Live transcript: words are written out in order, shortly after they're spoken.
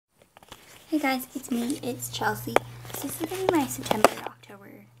Hey guys, it's me, it's Chelsea. So this is going to be my September, October,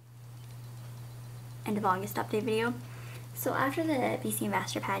 end of August update video. So after the BC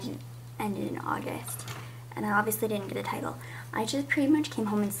Ambassador pageant ended in August, and I obviously didn't get a title, I just pretty much came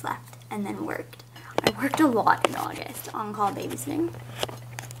home and slept, and then worked. I worked a lot in August, on-call babysitting.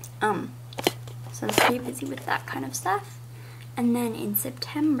 So I was pretty busy with that kind of stuff. And then in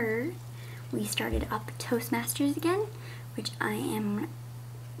September, we started up Toastmasters again, which I am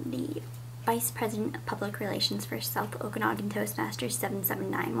the Vice President of Public Relations for South Okanagan Toastmasters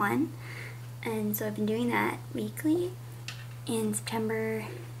 7791. And so I've been doing that weekly. In September,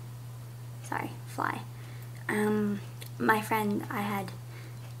 my friend,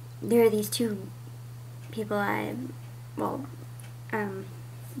 there are these two people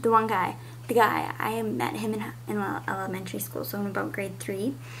the guy, I met him in elementary school, so in about grade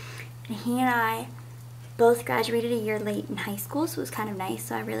 3. And he and I both graduated a year late in high school, so it was kind of nice.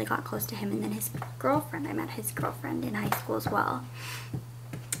 So I really got close to him. And then his girlfriend, I met his girlfriend in high school as well.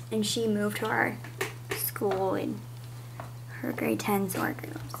 And she moved to our school in her grade 10, so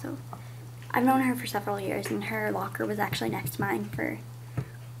I've known her for several years, and her locker was actually next to mine for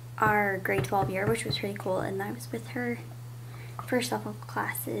our grade 12 year, which was pretty cool. And I was with her for several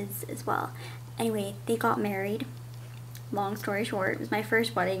classes as well. Anyway, they got married. Long story short, it was my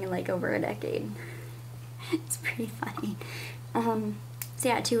first wedding in like over a decade. It's pretty funny. So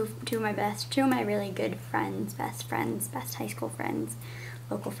yeah, two of my really good friends, best high school friends,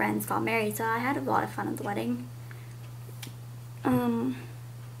 local friends got married, so I had a lot of fun at the wedding. And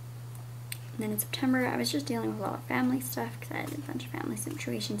then in September, I was just dealing with a lot of family stuff because I had a bunch of family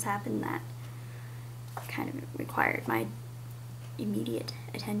situations happen that kind of required my immediate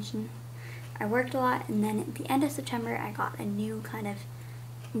attention. I worked a lot, and then at the end of September, I got a new kind of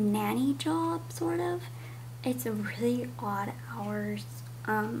nanny job, sort of. It's a really odd hours,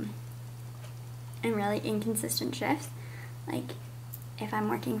 and really inconsistent shifts. Like, if I'm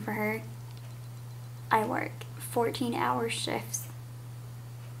working for her, I work 14-hour shifts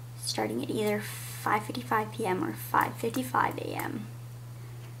starting at either 5:55 p.m. or 5:55 a.m.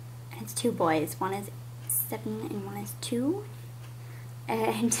 And it's two boys. One is 7 and one is 2.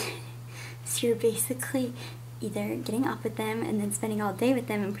 And so you're basically either getting up with them and then spending all day with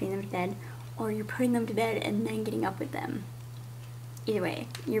them and putting them to bed, or you're putting them to bed and then getting up with them. Either way,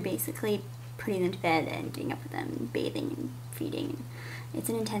 you're basically putting them to bed and getting up with them, and bathing and feeding. It's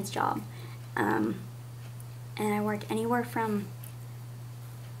an intense job. And I work anywhere from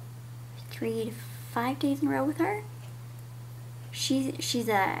 3 to 5 days in a row with her. She's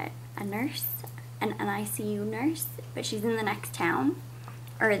a nurse, an ICU nurse, but she's in the next town,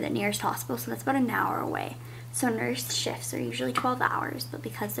 or the nearest hospital, so that's about an hour away. So nurse shifts are usually 12 hours, but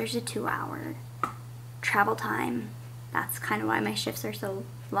because there's a 2-hour travel time, that's kind of why my shifts are so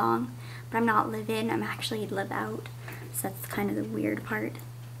long. But I'm not live-in, I'm actually live-out, so that's kind of the weird part.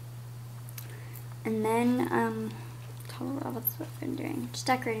 And then, what's what I've been doing? Just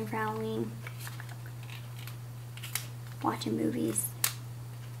decorating for Halloween, watching movies,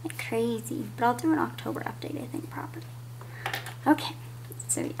 like crazy. But I'll do an October update, I think, properly. Okay,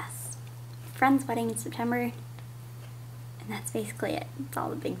 so yes, friend's wedding in September, and that's basically it. That's all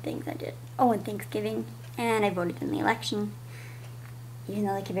the big things I did. Oh, and Thanksgiving, and I voted in the election, even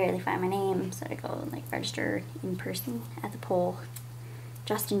though they could barely find my name, so I go like register in person at the poll.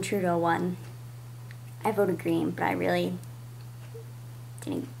 Justin Trudeau won. I voted Green, but I really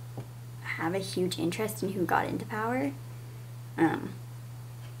didn't have a huge interest in who got into power,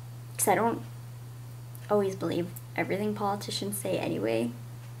 because I don't always believe everything politicians say anyway,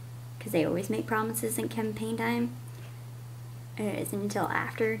 because they always make promises in campaign time. It isn't until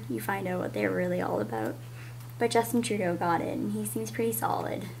after you find out what they're really all about. But Justin Trudeau got it, and he seems pretty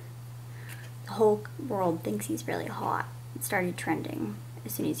solid. The whole world thinks he's really hot. It started trending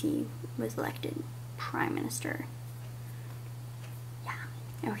as soon as he was elected Prime Minister. Yeah.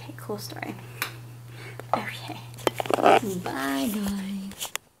 Okay, cool story. Okay. Bye, guys.